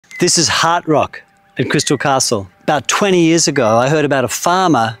This is Heart Rock at Crystal Castle. About 20 years ago, I heard about a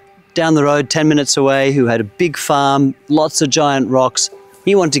farmer down the road 10 minutes away who had a big farm, lots of giant rocks.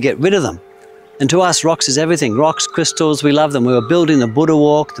 He wanted to get rid of them. And to us, rocks is everything. Rocks, crystals, we love them. We were building the Buddha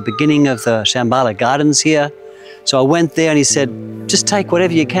Walk, the beginning of the Shambhala Gardens here. So I went there and he said, just take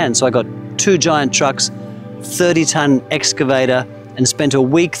whatever you can. So I got 2 giant trucks, 30-ton excavator, and spent a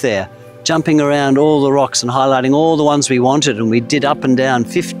week there jumping around all the rocks and highlighting all the ones we wanted. And we did up and down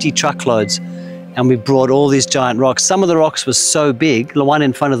 50 truckloads. And we brought all these giant rocks. Some of the rocks were so big, the one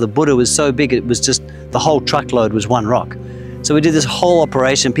in front of the Buddha was so big, it was just, the whole truckload was one rock. So we did this whole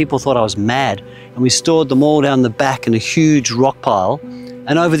operation. People thought I was mad. And we stored them all down the back in a huge rock pile.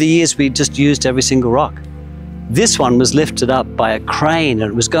 And over the years, we just used every single rock. This one was lifted up by a crane and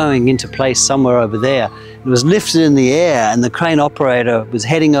it was going into place somewhere over there. It was lifted in the air and the crane operator was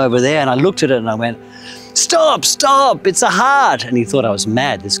heading over there and I looked at it and I went, stop, stop, it's a heart. And he thought I was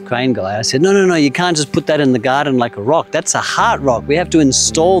mad, this crane guy. I said, no, no, no, you can't just put that in the garden like a rock. That's a heart rock. We have to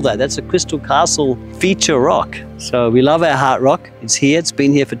install that. That's a Crystal Castle feature rock. So we love our heart rock. It's here, it's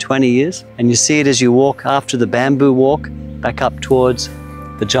been here for 20 years. And you see it as you walk after the bamboo walk back up towards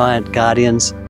the giant guardians.